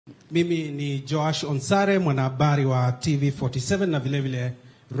Mimi ni Joash Onsare, mwanahabari wa TV 47 na vile vile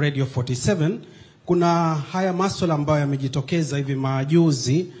Radio 47. Kuna haya masuala ambayo yamejitokeza hivi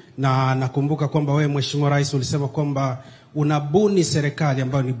majuzi, na nakumbuka kwamba wewe Mheshimiwa Rais ulisema kwamba unabuni serikali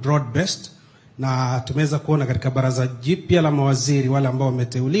ambayo ni broad based, na tumeweza kuona katika baraza jipya la mawaziri wale ambao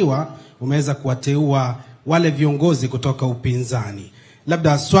wameteuliwa, umeweza kuwateua wale viongozi kutoka upinzani.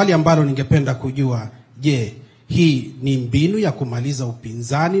 Labda swali ambalo ningependa kujua, je, hii ni mbinu ya kumaliza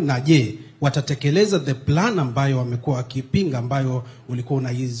upinzani, na je, watatekeleza the plan ambayo wamekuwa wakipinga, ambayo ulikuwa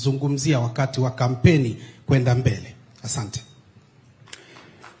unaizungumzia wakati wa kampeni kwenda mbele? Asante.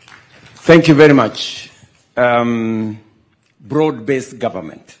 Thank you very much. Broad-based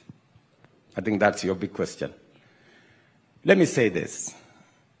government. I think that's your big question. Let me say this.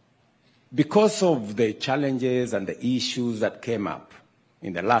 Because of the challenges and the issues that came up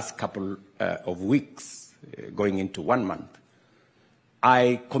in the last couple of weeks, going into 1 month,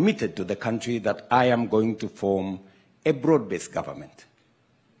 I committed to the country that I am going to form a broad-based government.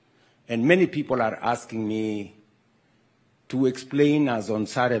 And many people are asking me to explain, as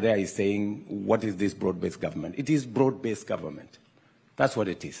Onsare there is saying, what is this broad-based government? It is broad-based government. That's what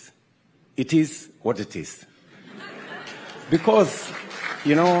it is. It is what it is. Because,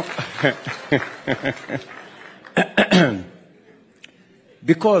 you know,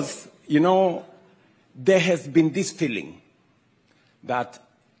 because, you know, there has been this feeling that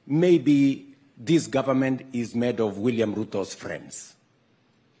maybe this government is made of William Ruto's friends,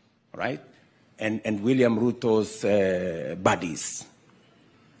 right? And William Ruto's buddies.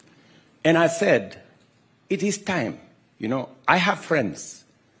 And I said, it is time. You know, I have friends.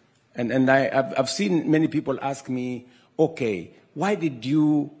 And I've seen many people ask me, okay, why did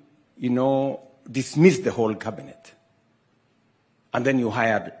you, you know, dismiss the whole cabinet? And then you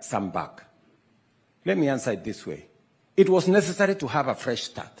hired some back. Let me answer it this way. It was necessary to have a fresh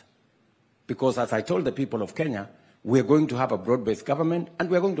start. Because as I told the people of Kenya, we're going to have a broad-based government and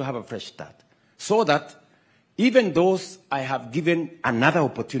we're going to have a fresh start. So that even those I have given another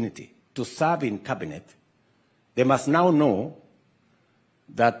opportunity to serve in cabinet, they must now know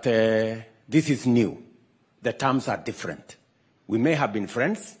that this is new. The terms are different. We may have been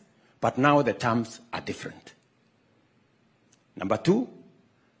friends, but now the terms are different. Number two,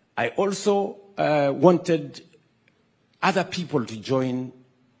 I also wanted other people to join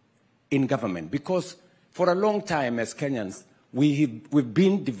in government, because for a long time as Kenyans, we've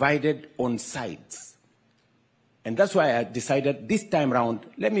been divided on sides. And that's why I decided this time around,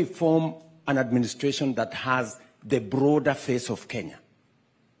 let me form an administration that has the broader face of Kenya.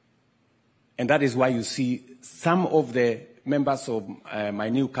 And that is why you see some of the members of my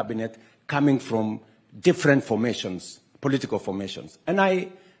new cabinet coming from different formations, political formations. And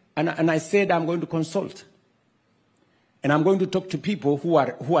I said I'm going to consult. And I'm going to talk to people who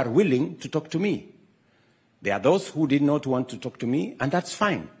are willing to talk to me. There are those who did not want to talk to me, and that's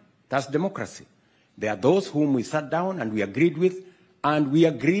fine. That's democracy. There are those whom we sat down and we agreed with, and we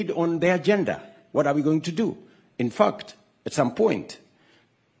agreed on the agenda. What are we going to do? In fact, at some point,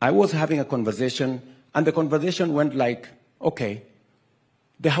 I was having a conversation, and the conversation went like, okay,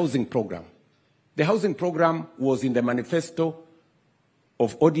 the housing program. The housing program was in the manifesto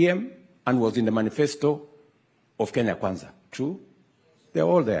of ODM and was in the manifesto of Kenya Kwanza. True? They're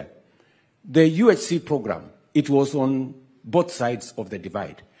all there. The UHC program, it was on both sides of the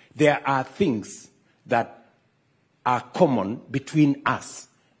divide. There are things that are common between us.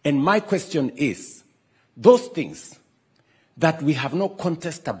 And my question is, those things that we have no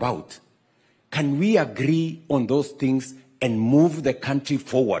contest about, can we agree on those things and move the country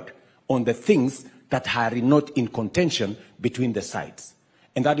forward on the things that are not in contention between the sides?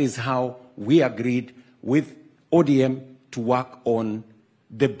 And that is how we agreed with ODM to work on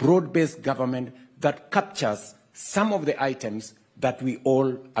the broad-based government that captures some of the items that we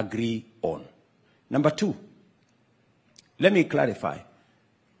all agree on. Number two, let me clarify,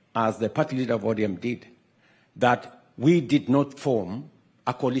 as the party leader of ODM did, that we did not form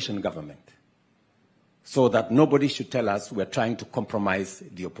a coalition government, so that nobody should tell us we're trying to compromise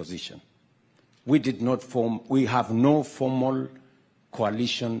the opposition. We did not form, we have no formal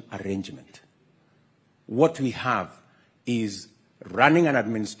coalition arrangement. What we have is running an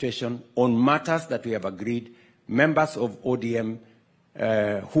administration on matters that we have agreed, members of ODM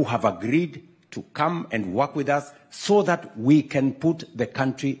who have agreed to come and work with us so that we can put the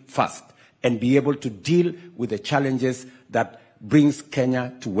country first and be able to deal with the challenges that brings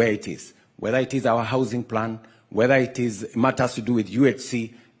Kenya to where it is, whether it is our housing plan, whether it is matters to do with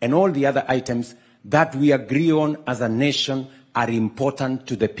UHC, and all the other items that we agree on as a nation are important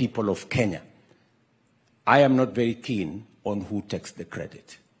to the people of Kenya. I am not very keen on who takes the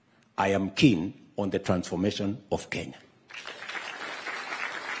credit. I am keen on the transformation of Kenya.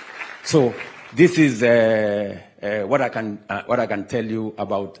 So this is what I can tell you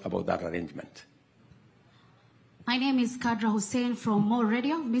about that arrangement. My name is Kadra Hussein from More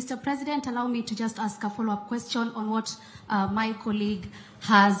Radio. Mr. President, allow me to just ask a follow-up question on what my colleague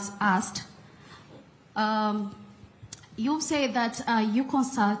has asked. You say that you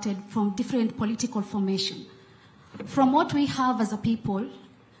consulted from different political formation. From what we have as a people,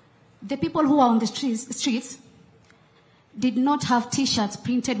 the people who are on the streets did not have T-shirts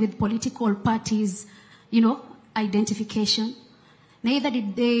printed with political parties, identification. Neither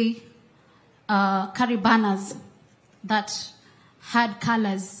did they carry banners that had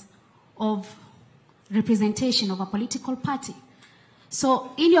colors of representation of a political party.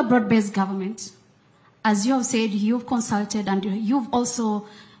 So in your broad-based government, as you have said, you've consulted and you've also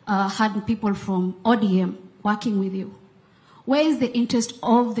had people from ODM working with you. Where is the interest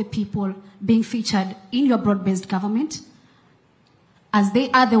of the people being featured in your broad-based government, as they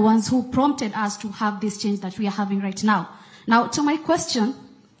are the ones who prompted us to have this change that we are having right now? Now, to my question,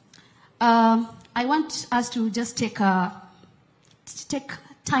 I want us to just take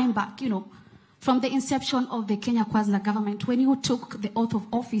time back, from the inception of the Kenya Kwanza government. When you took the oath of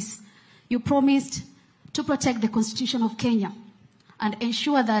office, you promised to protect the Constitution of Kenya and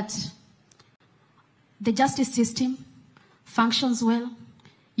ensure that the justice system functions well.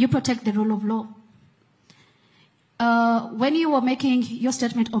 You protect the rule of law. When you were making your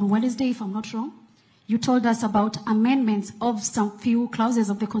statement on Wednesday, if I'm not wrong, you told us about amendments of some few clauses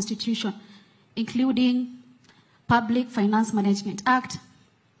of the Constitution, including Public Finance Management Act.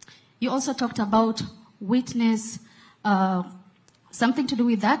 You also talked about witness, something to do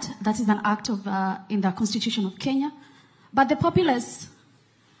with that. That is an act of, in the Constitution of Kenya. But the populace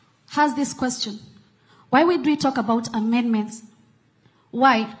has this question. Why would we talk about amendments?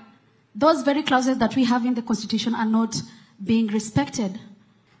 Why? Those very clauses that we have in the Constitution are not being respected.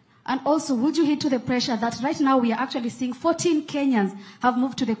 And also, would you heed to the pressure that right now we are actually seeing 14 Kenyans have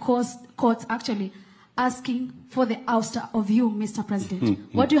moved to the courts actually asking for the ouster of you, Mr. President.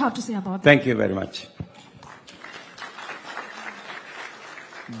 What do you have to say about that? Thank you very much.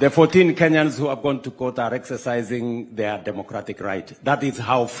 The 14 Kenyans who have gone to court are exercising their democratic right. That is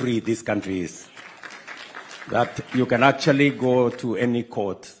how free this country is. That you can actually go to any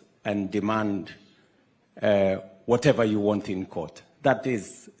court and demand whatever you want in court. That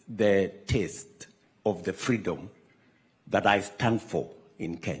is the taste of the freedom that I stand for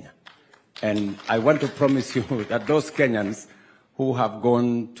in Kenya. And I want to promise you that those Kenyans who have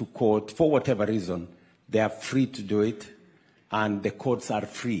gone to court for whatever reason, they are free to do it, and the courts are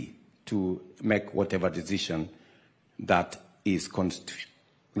free to make whatever decision that is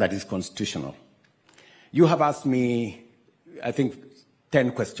constitutional. You have asked me, I think,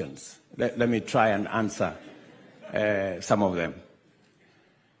 10 questions. Let me try and answer some of them.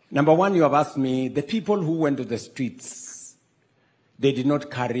 Number one, you have asked me, the people who went to the streets, they did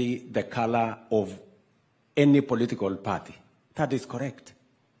not carry the color of any political party. That is correct.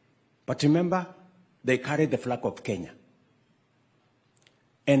 But remember, they carried the flag of Kenya.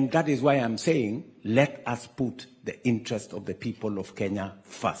 And that is why I'm saying, let us put the interest of the people of Kenya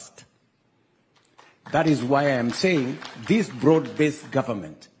first. That is why I am saying this broad-based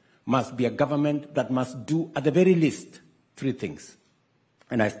government must be a government that must do, at the very least, 3 things.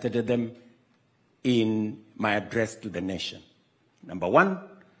 And I stated them in my address to the nation. Number 1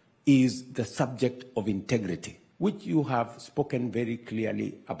 is the subject of integrity, which you have spoken very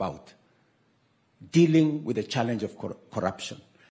clearly about, dealing with the challenge of corruption.